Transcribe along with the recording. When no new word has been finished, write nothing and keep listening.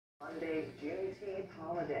Monday's Juneteenth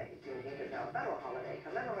holiday. Juneteenth is now a federal holiday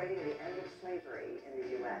commemorating the end of slavery in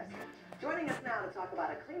the U.S. Joining us now to talk about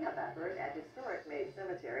a cleanup effort at historic Made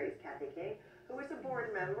Cemetery is Kathy King, who is a board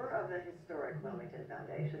member of the Historic Wilmington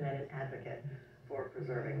Foundation and an advocate for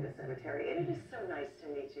preserving the cemetery. And it is so nice to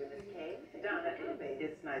meet you, Ms. King. Donna,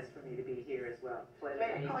 it's nice for me to be here as well. Pleasure May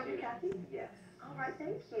I to call meet you Kathy? Yes. All right,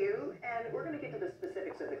 thank you. And we're going to get to the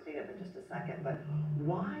specifics of the cleanup in just a second, but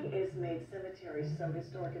why is Made Cemetery so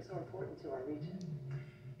historic and so important to our region?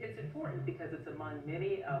 It's important because it's among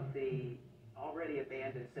many of the already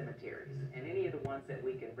abandoned cemeteries, and any of the ones that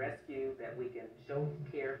we can rescue, that we can show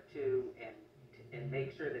care to, and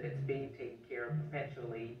make sure that it's being taken care of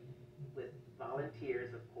perpetually with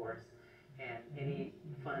volunteers, of course, and any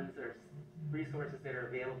funds or resources that are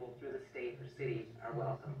available through the state or city are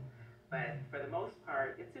welcome. But for the most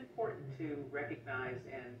part, it's important to recognize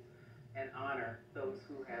and honor those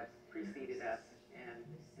who have preceded us, and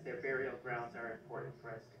their burial grounds are important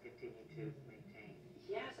for us to continue to maintain.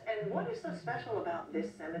 Yes, and what is so special about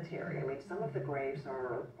this cemetery? I mean, some of the graves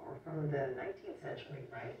are from the 19th century,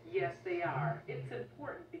 right? Yes, they are. It's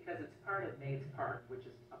important because it's part of Maids Park, which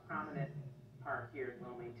is a prominent park here in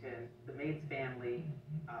Wilmington. The Maids family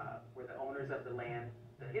were the owners of the land.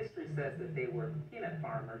 The history says that they were peanut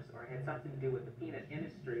farmers or had something to do with the peanut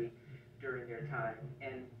industry during their time.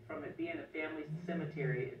 And from it being a family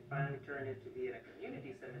cemetery, it finally turned into being a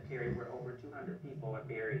community cemetery where over 200 people are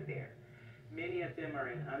buried there. Many of them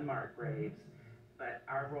are in unmarked graves, but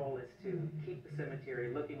our role is to keep the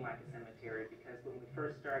cemetery looking like a cemetery, because when we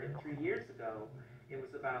first started 3 years ago, it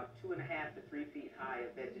was about 2.5 to 3 feet high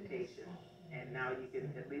of vegetation. And now you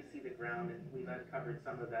can at least see the ground, and we've uncovered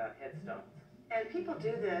some of the headstones. And people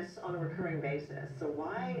do this on a recurring basis. So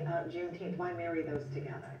why Juneteenth? Why marry those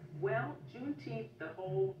together? Well, Juneteenth, the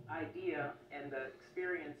whole idea and the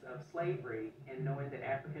experience of slavery, and knowing that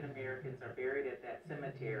African Americans are buried at that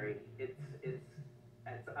cemetery, it's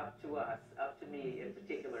up to us, up to me in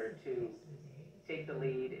particular, to take the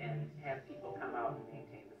lead and have people come out and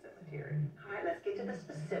maintain the cemetery. All right, let's get to the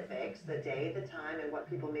specifics, the day, the time, and what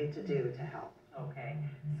people need to do to help. Okay,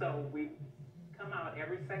 so we come out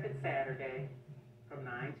every second Saturday from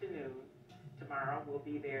 9 to noon. Tomorrow we'll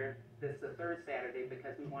be there. This is the third Saturday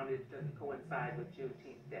because we wanted to coincide with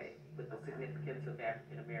Juneteenth Day, with the significance of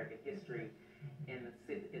African American history in the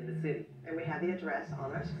city. And we have the address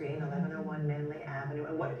on our screen, 1101 Manley Avenue.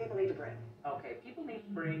 And what do people need to bring? Okay, people need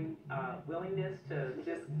to bring willingness to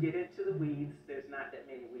just get into the weeds. There's not that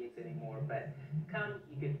many weeds anymore, but come.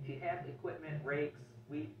 If you have equipment, rakes,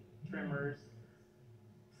 weed trimmers.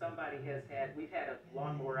 We've had a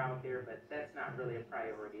lawnmower out there, but that's not really a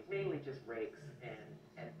priority. Mainly just rakes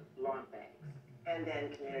and lawn banks. And then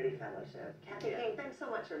community fellowship. Kathy King, thanks so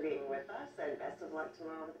much for being with us, and best of luck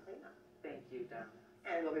tomorrow with the cleanup. Thank you, Donna.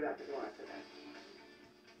 And we'll be back to more after that.